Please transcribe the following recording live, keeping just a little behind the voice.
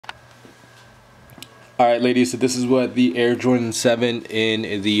Alright ladies, so this is what the Air Jordan 7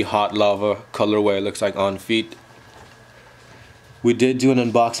 in the hot lava colorway looks like on feet. We did do an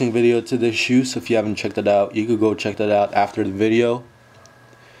unboxing video to this shoe, so if you haven't checked it out, you could go check that out after the video.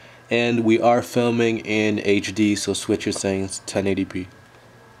 And we are filming in HD, so switch your settings 1080p.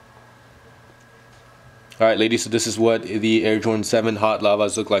 Alright ladies, so this is what the Air Jordan 7 hot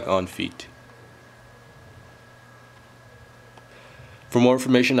lavas look like on feet. For more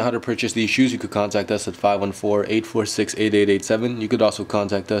information on how to purchase these shoes, you could contact us at 514-846-8887. You could also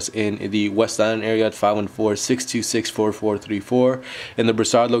contact us in the West Island area at 514-626-4434, in the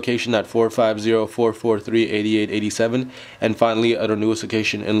Brossard location at 450-443-8887, and finally at our newest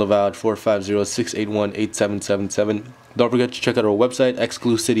location in Laval at 450-681-8777. Don't forget to check out our website,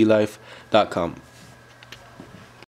 exclucitylife.com.